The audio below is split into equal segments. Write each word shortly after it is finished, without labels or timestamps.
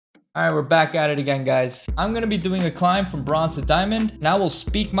Alright, we're back at it again, guys. I'm gonna be doing a climb from bronze to diamond, and I will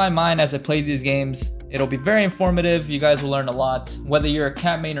speak my mind as I play these games. It'll be very informative. You guys will learn a lot, whether you're a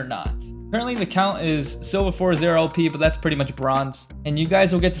cat main or not. Currently, the count is silver 40 LP, but that's pretty much bronze. And you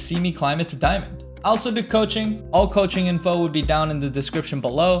guys will get to see me climb it to diamond. I also do coaching. All coaching info would be down in the description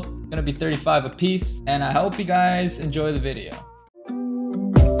below. It's gonna be 35 a piece, and I hope you guys enjoy the video.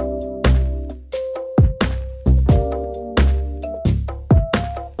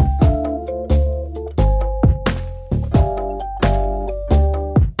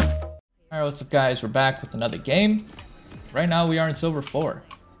 Alright, what's up guys? We're back with another game. Right now we are in silver 4.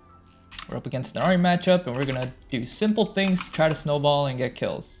 We're up against an Ari matchup and we're gonna do simple things to try to snowball and get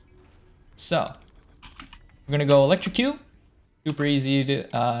kills. So, we're gonna go electrocute. Super easy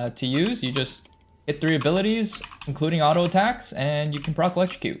to use. You just hit 3 abilities, including auto attacks, and you can proc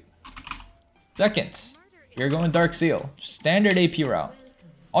electrocute. Second, you're going Dark Seal. Just standard AP route.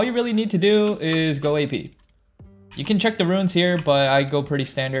 All you really need to do is go AP. You can check the runes here, but I go pretty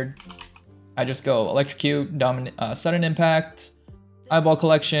standard. I just go Electrocute, Sudden Impact, Eyeball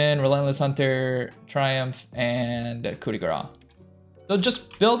Collection, Relentless Hunter, Triumph, and Coup de Grace. So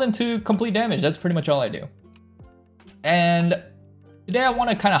just build into complete damage. That's pretty much all I do. And today I want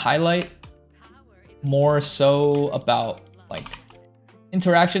to kind of highlight more so about like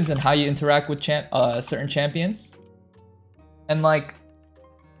interactions and how you interact with certain champions. And like,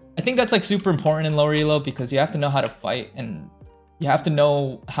 I think that's like super important in lower elo because you have to know how to fight and you have to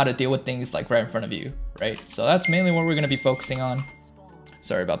know how to deal with things like right in front of you, right? So that's mainly what we're going to be focusing on.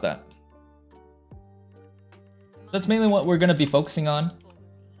 Sorry about that. That's mainly what we're going to be focusing on.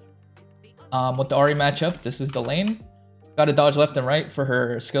 With the Ari matchup, this is the lane. Got to dodge left and right for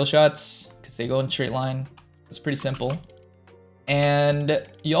her skill shots because they go in straight line. It's pretty simple. And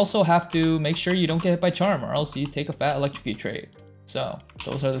you also have to make sure you don't get hit by charm or else you take a fat electrocute trade. So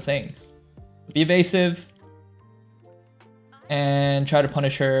those are the things. Be evasive. And try to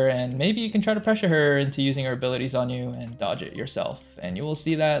punish her, and maybe you can try to pressure her into using her abilities on you and dodge it yourself, and you will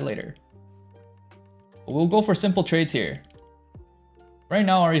see that later. But we'll go for simple trades here. Right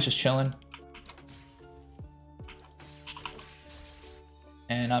now Ari's just chilling.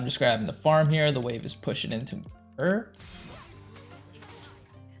 And I'm just grabbing the farm here. The wave is pushing into her.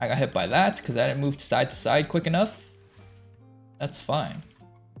 I got hit by that because I didn't move side to side quick enough. That's fine.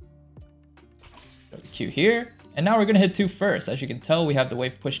 Throw the Q here. And now we're going to hit 2 first. As you can tell, we have the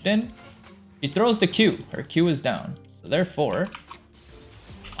wave pushed in. She throws the Q. Her Q is down. So therefore,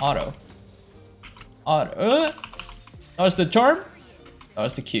 auto. Auto. That was the charm. That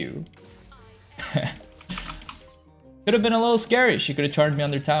was the Q. Could have been a little scary. She could have charged me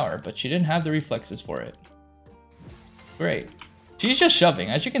under tower, but she didn't have the reflexes for it. Great. She's just shoving.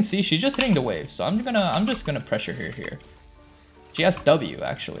 As you can see, she's just hitting the wave. So I'm just gonna pressure her here. She has W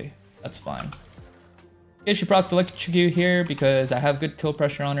actually. That's fine. Okay, she procs electrocute here because I have good kill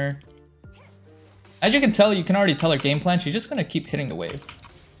pressure on her. As you can tell, you can already tell her game plan. She's just gonna keep hitting the wave.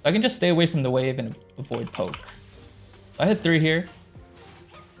 So I can just stay away from the wave and avoid poke. So I hit 3 here.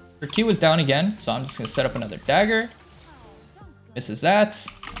 Her Q is down again, so I'm just gonna set up another dagger. Misses that.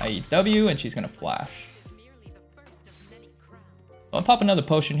 I eat W and she's gonna flash. So I'll pop another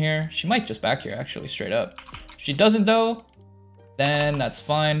potion here. She might just back here actually, straight up. If she doesn't though, then that's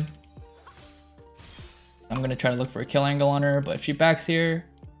fine. I'm gonna try to look for a kill angle on her, but if she backs here,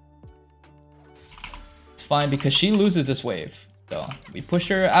 it's fine because she loses this wave. So we push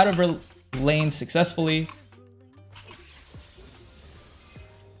her out of her lane successfully.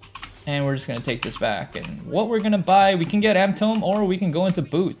 And we're just gonna take this back. And what we're gonna buy, we can get Amtome or we can go into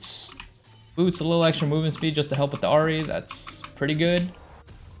Boots. Boots, a little extra movement speed just to help with the Ari. That's pretty good.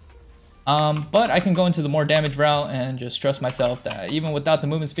 But I can go into the more damage route and just trust myself that even without the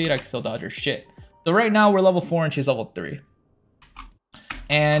movement speed, I can still dodge her shit. So right now we're level 4 and she's level 3.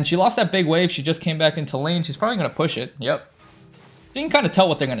 And she lost that big wave. She just came back into lane. She's probably going to push it. Yep. So you can kind of tell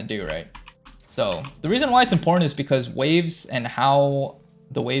what they're going to do, right? So the reason why it's important is because waves and how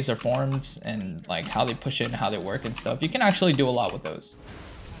the waves are formed and like how they push it and how they work and stuff. You can actually do a lot with those.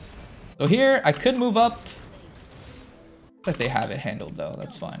 So here I could move up. Looks like they have it handled though.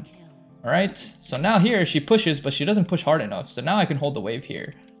 That's fine. All right. So now here she pushes, but she doesn't push hard enough. So now I can hold the wave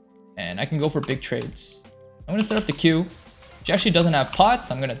here. And I can go for big trades. I'm going to set up the Q. She actually doesn't have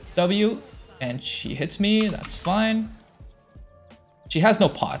pots. I'm going to W. And she hits me. That's fine. She has no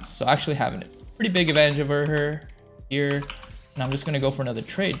pots. So I actually have a pretty big advantage over her here. And I'm just going to go for another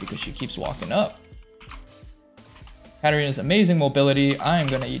trade because she keeps walking up. Katarina's amazing mobility. I'm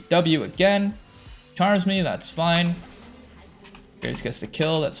going to eat W again. Charms me. That's fine. Graves gets the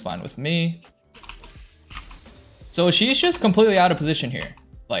kill. That's fine with me. So she's just completely out of position here.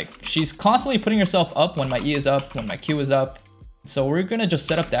 Like, she's constantly putting herself up when my E is up, when my Q is up. So we're gonna just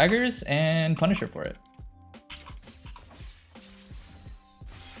set up daggers and punish her for it.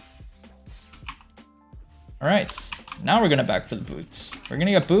 Alright, now we're gonna back for the boots. We're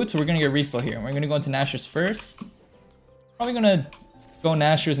gonna get boots, we're gonna get refill here. And we're gonna go into Nashers first. Probably gonna go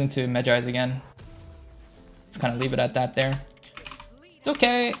Nashers into Magi's again. Just kind of leave it at that there. It's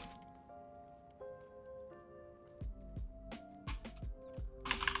okay.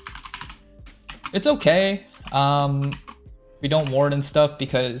 It's okay. We don't ward and stuff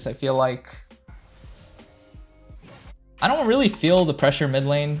because I feel like I don't really feel the pressure mid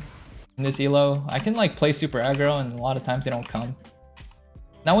lane in this ELO. I can like play super aggro and a lot of times they don't come.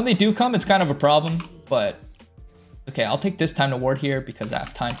 Now when they do come, it's kind of a problem, but okay, I'll take this time to ward here because I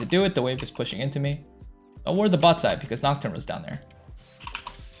have time to do it. The wave is pushing into me. I'll ward the bot side because Nocturne was down there.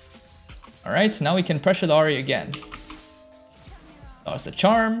 Alright, so now we can pressure the Ahri again. That was the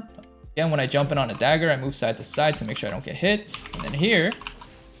charm. Again, when I jump in on a dagger, I move side to side to make sure I don't get hit. And then here,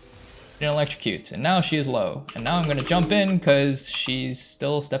 didn't electrocute. And now she is low. And now I'm going to jump in because she's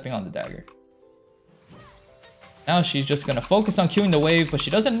still stepping on the dagger. Now she's just going to focus on queuing the wave, but she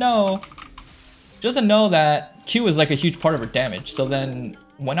doesn't know. She doesn't know that Q is like a huge part of her damage. So then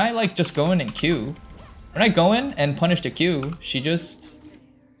when I like just go in and Q, when I go in and punish the Q, she just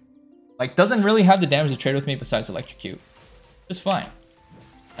like doesn't really have the damage to trade with me besides electrocute. Just fine.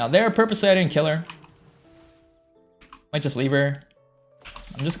 Now there, purposely I didn't kill her. Might just leave her.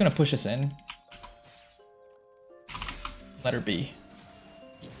 I'm just gonna push us in. Let her be.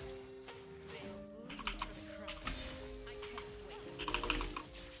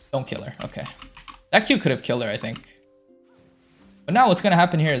 Don't kill her, okay. That Q could have killed her, I think. But now what's gonna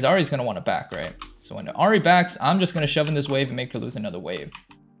happen here is Ahri's gonna want to back, right? So when Ahri backs, I'm just gonna shove in this wave and make her lose another wave.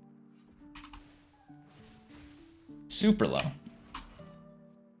 Super low.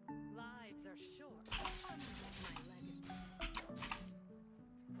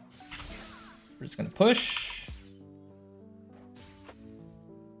 We're just gonna push.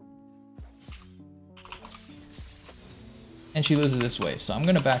 And she loses this wave, so I'm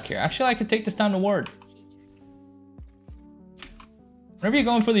gonna back here. Actually, I could take this down to ward. Whenever you're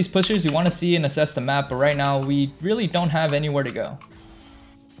going for these pushes, you want to see and assess the map, but right now we really don't have anywhere to go.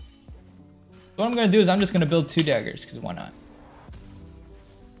 So what I'm gonna do is I'm just gonna build 2 daggers, because why not?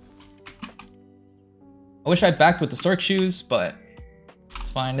 I wish I backed with the Sork shoes, but it's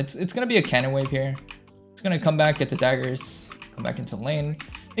fine. It's gonna be a cannon wave here. It's gonna come back, get the daggers, come back into lane.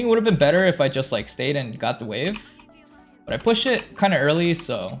 I think it would have been better if I just like stayed and got the wave. But I pushed it kind of early,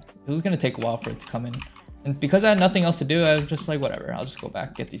 so it was gonna take a while for it to come in. And because I had nothing else to do, I was just like, whatever, I'll just go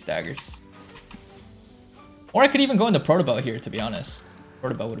back, get these daggers. Or I could even go into Protobelt here, to be honest.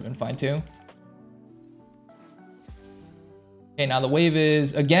 Protobelt would have been fine too. Okay, now the wave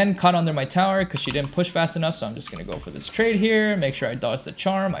is again caught under my tower because she didn't push fast enough, so I'm just gonna go for this trade here, make sure I dodge the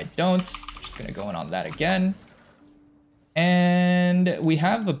charm. I don't. Just gonna go in on that again. And we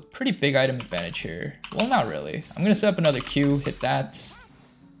have a pretty big item advantage here. Well, not really. I'm gonna set up another Q, hit that.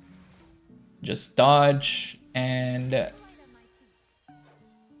 Just dodge and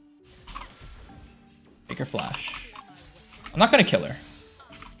make her flash. I'm not gonna kill her.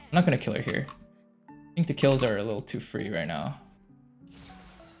 I'm not gonna kill her here. I think the kills are a little too free right now.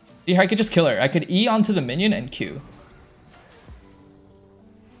 See, I could just kill her. I could E onto the minion and Q.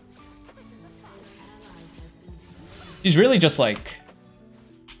 She's really just like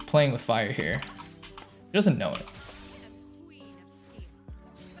playing with fire here. She doesn't know it.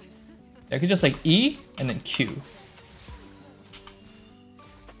 I could just like E and then Q.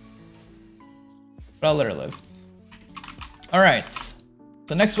 But I'll let her live. Alright.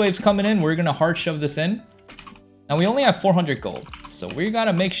 So next wave's coming in. We're gonna hard shove this in. Now we only have 400 gold. So we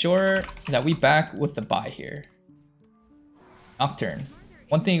gotta make sure that we back with the buy here. Nocturne.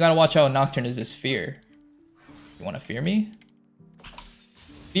 One thing you gotta watch out with Nocturne is this fear. You wanna fear me?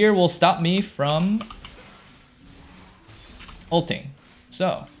 Fear will stop me from ulting.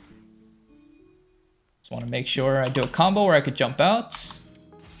 So want to make sure I do a combo where I could jump out.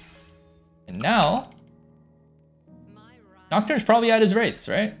 And now Nocturne's probably at his wraiths,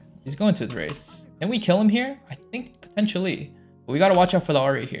 right? He's going to his wraiths. Can we kill him here? I think potentially. But we got to watch out for the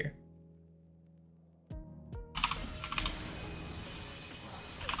Ahri here.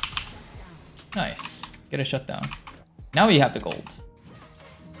 Nice. Get a shutdown. Now we have the gold.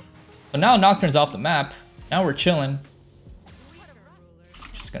 So now Nocturne's off the map. Now we're chilling.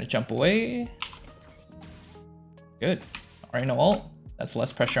 Just gonna jump away. Good. Ahri no ult. That's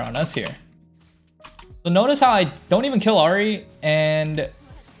less pressure on us here. So notice how I don't even kill Ahri and...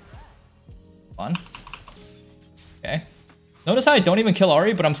 Fun. Okay. Notice how I don't even kill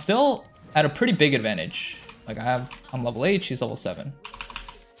Ahri, but I'm still at a pretty big advantage. Like I'm level 8, she's level 7.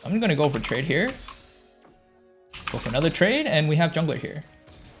 I'm gonna go for trade here. Go for another trade, and we have jungler here.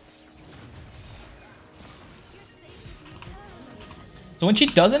 So when she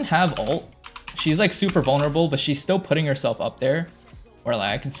doesn't have ult, she's like super vulnerable, but she's still putting herself up there where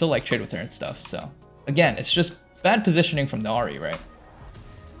like I can still like trade with her and stuff. So again, it's just bad positioning from the Ahri, right?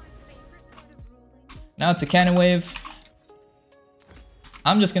 Now it's a cannon wave.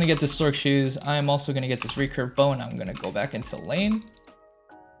 I'm just gonna get this Sork Shoes. I am also gonna get this recurve bow, and I'm gonna go back into lane.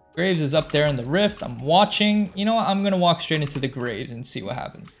 Graves is up there in the rift. I'm watching. You know what? I'm gonna walk straight into the Graves and see what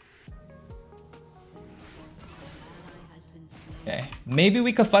happens. Okay, maybe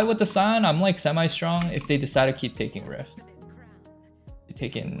we could fight with the Scion. I'm like semi-strong if they decide to keep taking rift. They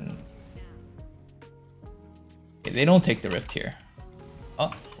take in... Okay, they don't take the rift here.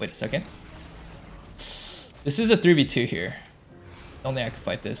 Oh, wait a second. This is a 3v2 here. I don't think I can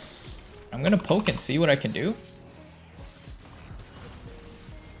fight this. I'm gonna poke and see what I can do.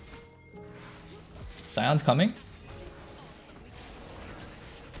 Scion's coming.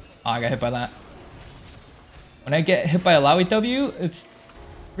 Oh, I got hit by that. When I get hit by a Lowy W, it's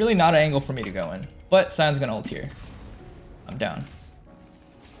really not an angle for me to go in. But Scion's gonna ult here. I'm down.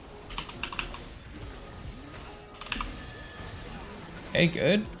 Okay,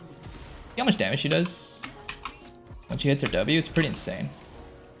 good. See how much damage she does? When she hits her W, it's pretty insane.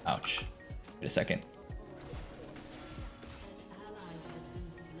 Ouch. Wait a second.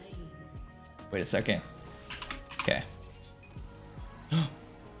 Wait a second. Okay.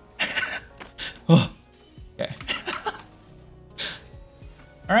 Oh. Okay.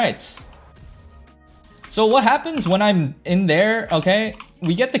 Alright. So what happens when I'm in there, okay?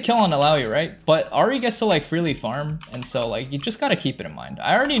 We get the kill on Alawi, right? But Ahri gets to like freely farm, and so like you just gotta keep it in mind.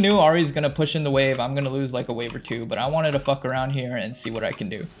 I already knew Ari's gonna push in the wave. I'm gonna lose like a wave or two, but I wanted to fuck around here and see what I can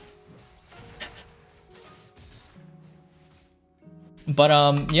do.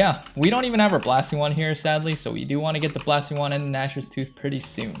 But yeah, we don't even have our blasting one here, sadly, so we do want to get the blasting one and the Nashor's Tooth pretty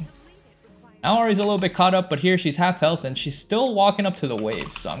soon. Now Ahri's a little bit caught up, but here she's half health and she's still walking up to the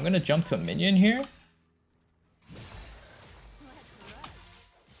wave, so I'm gonna jump to a minion here.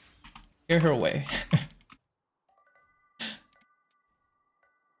 Scare her away.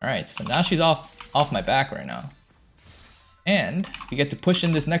 Alright, so now she's off my back right now. And we get to push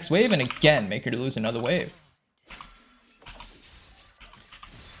in this next wave and again make her to lose another wave.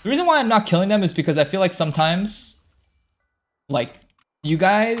 The reason why I'm not killing them is because I feel like sometimes, like, you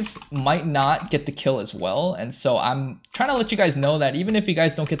guys might not get the kill as well. And so I'm trying to let you guys know that even if you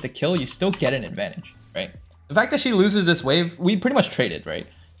guys don't get the kill, you still get an advantage, right? The fact that she loses this wave, we pretty much traded, right?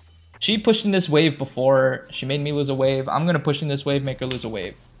 She pushed in this wave before, she made me lose a wave. I'm going to push in this wave, make her lose a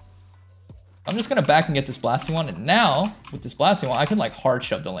wave. I'm just going to back and get this blasting one. And now, with this blasting one, I can like hard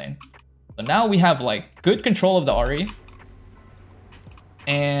shove the lane. So now we have like good control of the Ahri.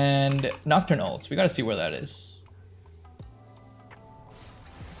 And Nocturne ults. We gotta see where that is.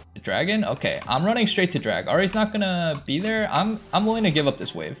 The dragon? Okay, I'm running straight to drag. Ahri's not gonna be there. I'm willing to give up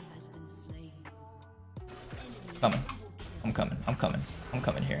this wave. Coming. I'm coming. I'm coming. I'm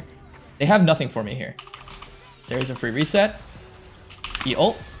coming here. They have nothing for me here. So there's a free reset. He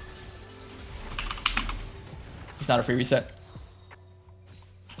ult. He's not a free reset.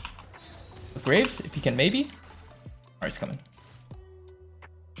 Graves, if he can maybe. Ahri's coming.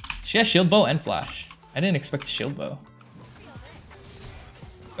 She has shield bow and flash. I didn't expect the shield bow.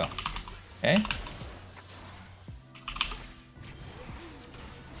 Go. Okay.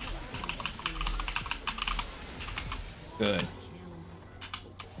 Good.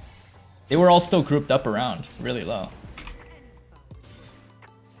 They were all still grouped up around, really low.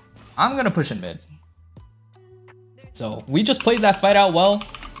 I'm gonna push in mid. So we just played that fight out well,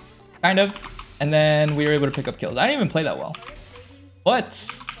 kind of, and then we were able to pick up kills. I didn't even play that well,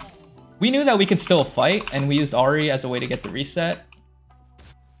 but we knew that we could still fight, and we used Ahri as a way to get the reset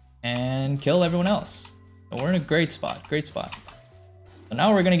and kill everyone else. So we're in a great spot, great spot. So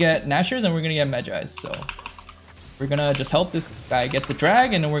now we're gonna get Nashers and we're gonna get Medjais. So we're gonna just help this guy get the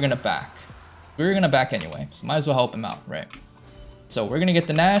drag, and then we're gonna back. We're gonna back anyway, so might as well help him out, right? So we're gonna get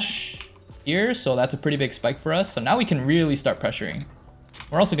the Nash here, so that's a pretty big spike for us. So now we can really start pressuring.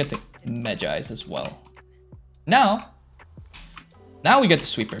 We're also getting Medjais as well. Now we get the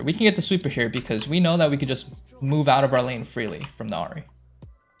sweeper. We can get the sweeper here because we know that we could just move out of our lane freely from the Ahri.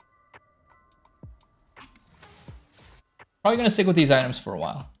 Probably gonna stick with these items for a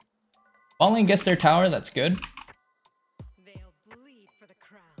while. Bot lane gets their tower, that's good. They'll bleed for the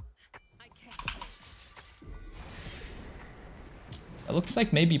crown. I can't. It looks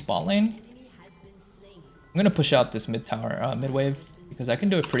like maybe bot lane. I'm gonna push out this mid tower, mid wave, because I can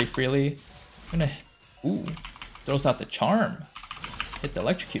do it pretty freely. I'm gonna, ooh, throws out the charm. Hit the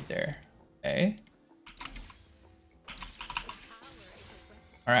electrocute there. Okay.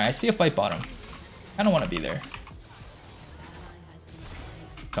 Alright, I see a fight bottom. I don't want to be there.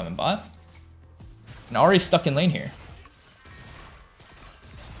 Coming bot. And Ahri's stuck in lane here.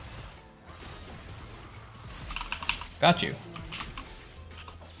 Got you.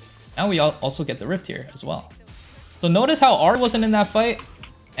 Now we also get the rift here as well. So notice how Ahri wasn't in that fight,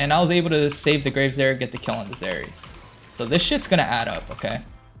 and I was able to save the Graves there, get the kill on the Zeri. So this shit's gonna add up, okay?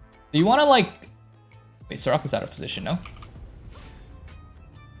 Do you wanna like... Wait, Soraka's out of position, no?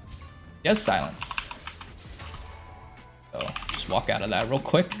 He has silence. So just walk out of that real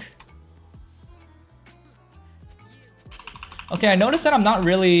quick. Okay, I noticed that I'm not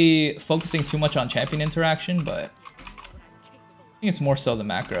really focusing too much on champion interaction, but I think it's more so the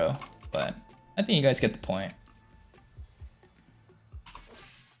macro. But I think you guys get the point.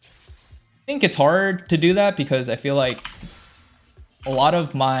 I think it's hard to do that because I feel like a lot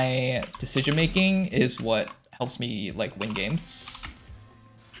of my decision making is what helps me like win games.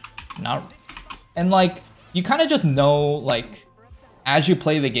 And like you kind of just know like as you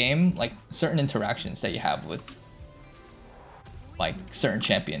play the game like certain interactions that you have with like certain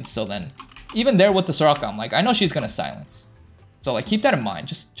champions. So then even there with the Soraka, I'm like I know she's gonna silence. So like keep that in mind.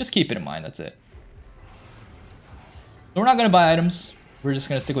 Just keep it in mind. That's it. So we're not gonna buy items. We're just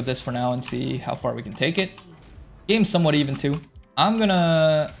gonna stick with this for now and see how far we can take it. Game's somewhat even too.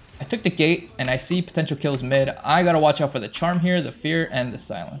 I took the gate and I see potential kills mid. I gotta watch out for the charm here, the fear, and the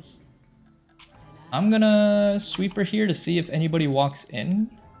silence. I'm gonna sweep her here to see if anybody walks in.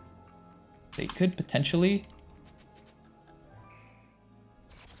 They could potentially.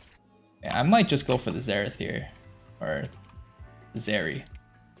 Yeah, I might just go for the Xerath here. Or Zeri.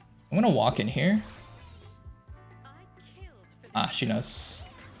 I'm gonna walk in here. Ah, she knows.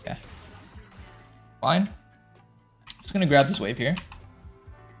 Okay. Fine. Just gonna grab this wave here.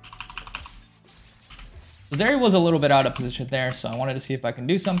 Zeri was a little bit out of position there, so I wanted to see if I can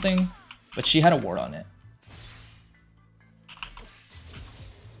do something, but she had a ward on it.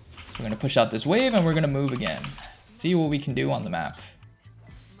 So we're gonna push out this wave and we're gonna move again. See what we can do on the map.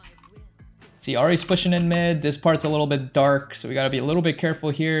 See, Ahri's pushing in mid. This part's a little bit dark, so we gotta be a little bit careful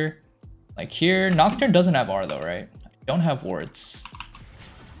here. Like here, Nocturne doesn't have R though, right? I don't have wards.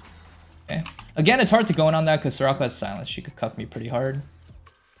 Okay. Again, it's hard to go in on that because Soraka has silence. She could cuck me pretty hard.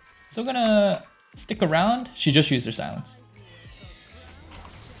 So I'm gonna stick around. She just used her silence.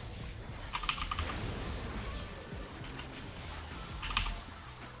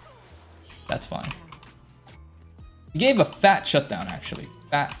 That's fine. He gave a fat shutdown, actually.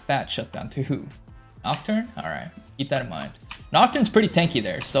 Fat shutdown to who? Nocturne? Alright, keep that in mind. Nocturne's pretty tanky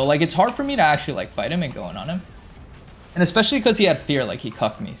there, so like it's hard for me to actually like fight him and go in on him. And especially because he had fear, like he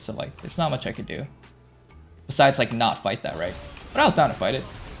cucked me, so like there's not much I could do. Besides like not fight that, right? But I was down to fight it.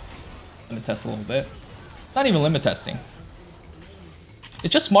 Limit test a little bit. Not even limit testing.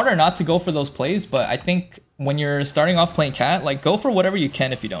 It's just smarter not to go for those plays, but I think when you're starting off playing Cat, like go for whatever you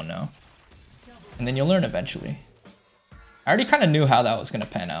can if you don't know. And then you'll learn eventually. I already kind of knew how that was going to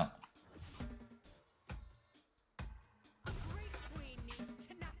pan out.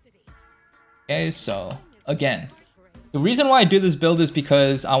 Okay, so again, the reason why I do this build is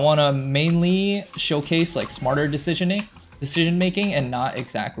because I want to mainly showcase like smarter decision making and not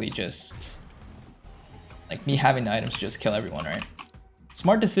exactly just like me having the items to just kill everyone, right?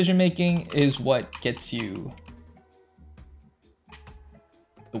 Smart decision making is what gets you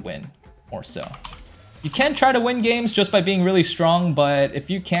the win, more so. You can try to win games just by being really strong, but if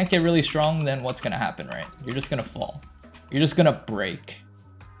you can't get really strong, then what's gonna happen, right? You're just gonna fall. You're just gonna break.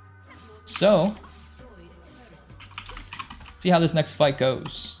 So, see how this next fight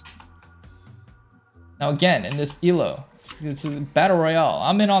goes. Now again, in this ELO, it's a battle royale.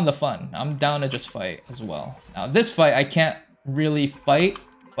 I'm in on the fun. I'm down to just fight as well. Now this fight, I can't really fight,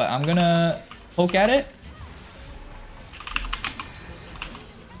 but I'm gonna poke at it.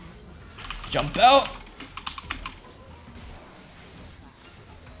 Jump out.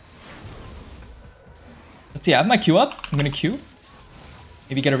 Let's see, I have my Q up. I'm gonna Q.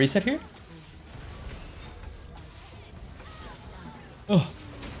 Maybe get a reset here. Oh.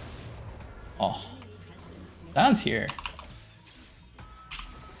 Oh. Dan's here.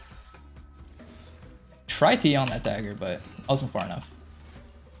 Tried to E on that dagger, but I wasn't far enough.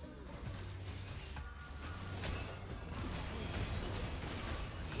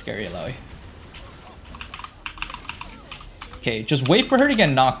 Scary Aloy. Okay, just wait for her to get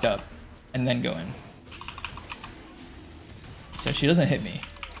knocked up and then go in. So she doesn't hit me.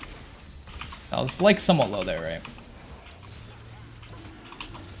 That was like somewhat low there, right?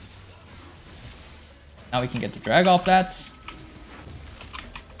 Now we can get the drag off that.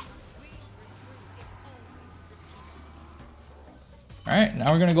 Alright,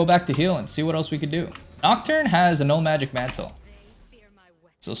 now we're gonna go back to heal and see what else we could do. Nocturne has a no magic mantle.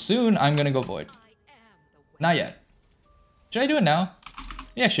 So soon I'm gonna go void. Not yet. Should I do it now?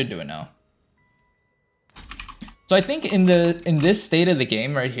 Yeah, I should do it now. So I think in this state of the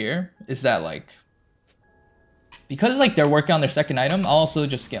game right here is that like, because like they're working on their second item, I'll also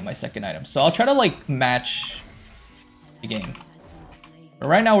just get my second item. So I'll try to like match the game. But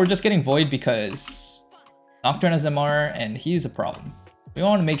right now we're just getting void because Nocturne has MR and he's a problem. We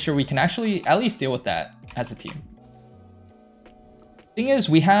want to make sure we can actually at least deal with that as a team. Thing is,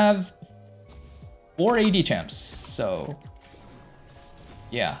 we have 4 AD champs, so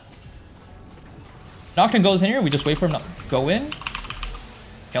yeah. Nocturne goes in here, we just wait for him to go in,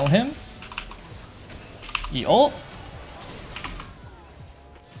 kill him, E-ult,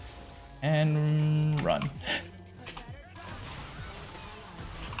 and run.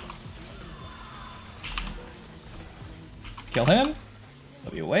 Kill him,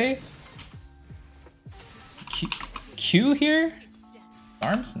 W away. Q here?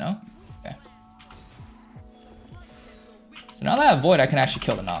 Arms? No? Okay. So now that I have Void, I can actually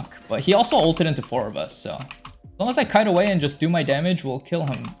kill the knock. But he also ulted into 4 of us, so as long as I kite away and just do my damage, we'll kill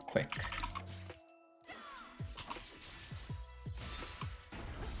him quick.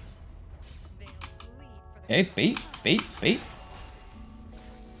 Okay, bait, bait, bait.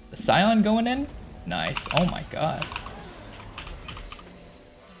 The Scion going in? Nice. Oh my god.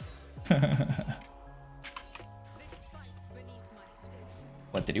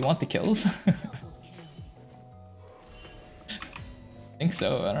 What, did he want the kills? I think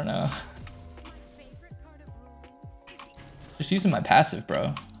so, I don't know. Just using my passive,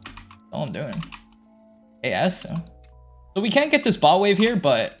 bro. That's all I'm doing. AS, so we can't get this bot wave here,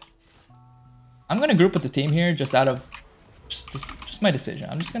 but I'm gonna group with the team here just out of just my decision.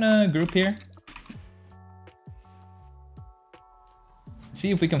 I'm just gonna group here. See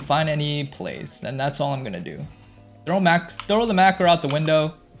if we can find any plays. Then that's all I'm gonna do. Throw the macro out the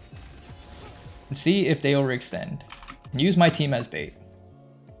window and see if they overextend. Use my team as bait.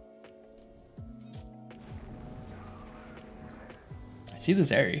 I see the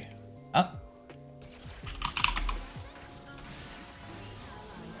Zeri. Ah.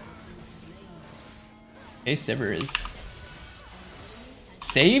 Okay, Sivir is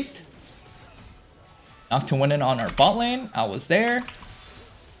saved. Nocturne went in on our bot lane. I was there.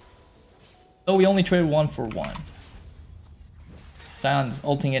 So we only traded 1 for 1. Sion's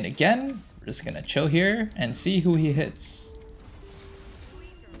ulting it again. We're just gonna chill here and see who he hits.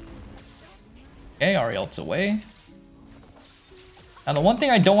 Okay, Ahri ults away. Now the one thing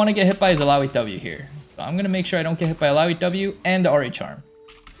I don't want to get hit by is a Lowy W here. So I'm gonna make sure I don't get hit by a Lowy W and the Ahri charm.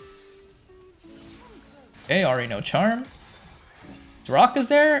 Okay, Ahri no charm. Soraka's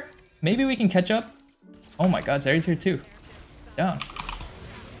there. Maybe we can catch up. Oh my god, Zeri's here too. Down.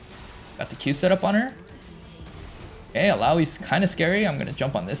 Got the Q set up on her. Okay, Alawi's kind of scary. I'm gonna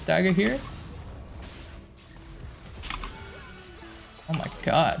jump on this dagger here. Oh my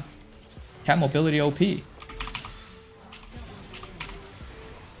god. Cat mobility OP. He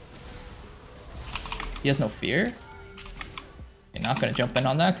has no fear. Okay, not gonna jump in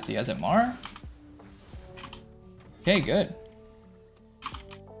on that because he has MR. Okay, good.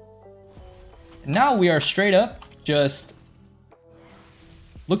 And now we are straight up just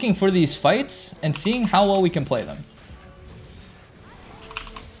looking for these fights and seeing how well we can play them.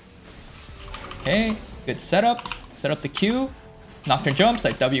 Okay, good setup. Set up the Q. Nocturne jumps,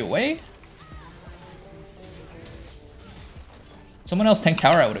 I W away. Someone else tank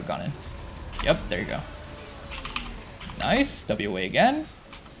tower, I would have gone in. Yep, there you go. Nice, W away again.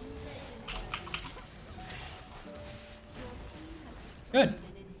 Good.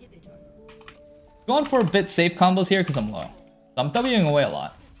 Going for a bit safe combos here because I'm low. So I'm Wing away a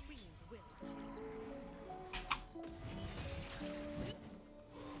lot.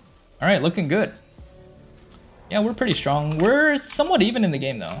 Alright, looking good. Yeah, we're pretty strong. We're somewhat even in the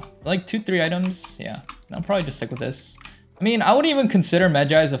game though. Like 2-3 items. Yeah, I'll probably just stick with this. I mean, I wouldn't even consider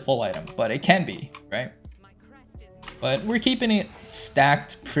Magi as a full item, but it can be, right? But we're keeping it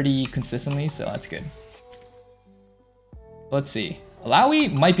stacked pretty consistently, so that's good. Let's see.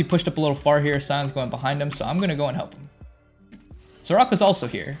 Alawi might be pushed up a little far here. Sion's going behind him, so I'm going to go and help him. Soraka's also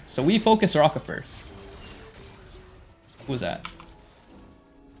here, so we focus Soraka first. Who was that?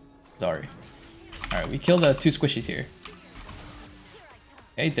 Sorry. Alright, we kill the 2 squishies here.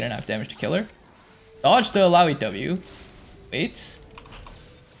 Okay, didn't have damage to kill her. Dodge the Alawi W. Wait.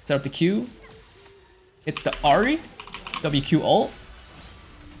 Set up the Q. Hit the Ari. WQ ult.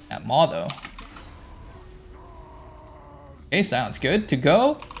 At Maw though. Okay, sounds good. To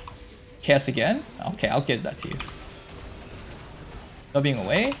go. Cast again. Okay, I'll give that to you. Wing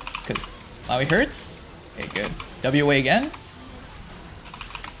away, because Lowy hurts. Okay, good. W away again.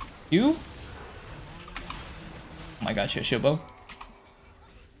 You. Oh my gosh, Shilbo.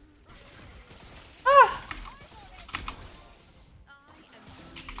 Ah!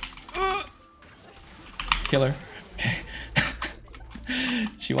 Killer. Okay.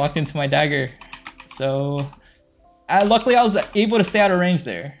 She walked into my dagger. So, luckily I was able to stay out of range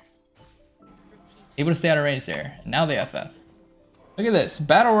there. Now they FF. Look at this.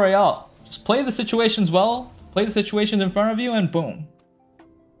 Battle Royale. Just play the situations well. Play the situations in front of you and boom.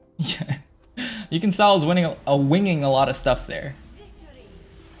 Yeah. You can tell I was winging a lot of stuff there.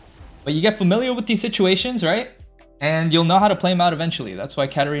 But you get familiar with these situations, right? And you'll know how to play them out eventually. That's why,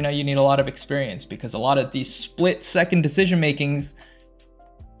 Katarina, you need a lot of experience, because a lot of these split-second decision makings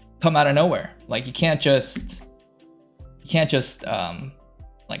come out of nowhere. Like you can't just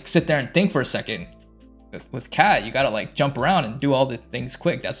like sit there and think for a second. With Cat, you gotta like jump around and do all the things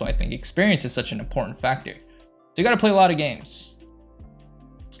quick. That's why I think experience is such an important factor. So you gotta play a lot of games.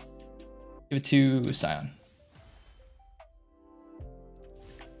 Give it to Sion.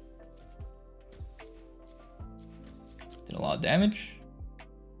 Did a lot of damage.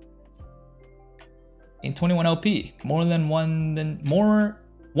 In 21 LP, one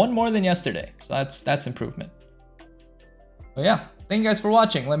more than yesterday. So that's improvement. But yeah, thank you guys for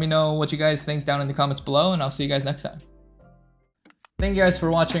watching. Let me know what you guys think down in the comments below, and I'll see you guys next time. Thank you guys for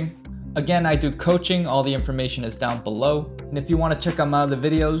watching. Again, I do coaching. All the information is down below. And if you want to check out my other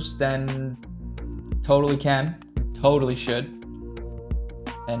videos, then totally can. Totally should.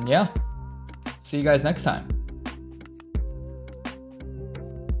 And yeah, see you guys next time.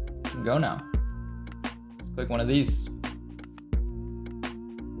 You can go now. Click one of these.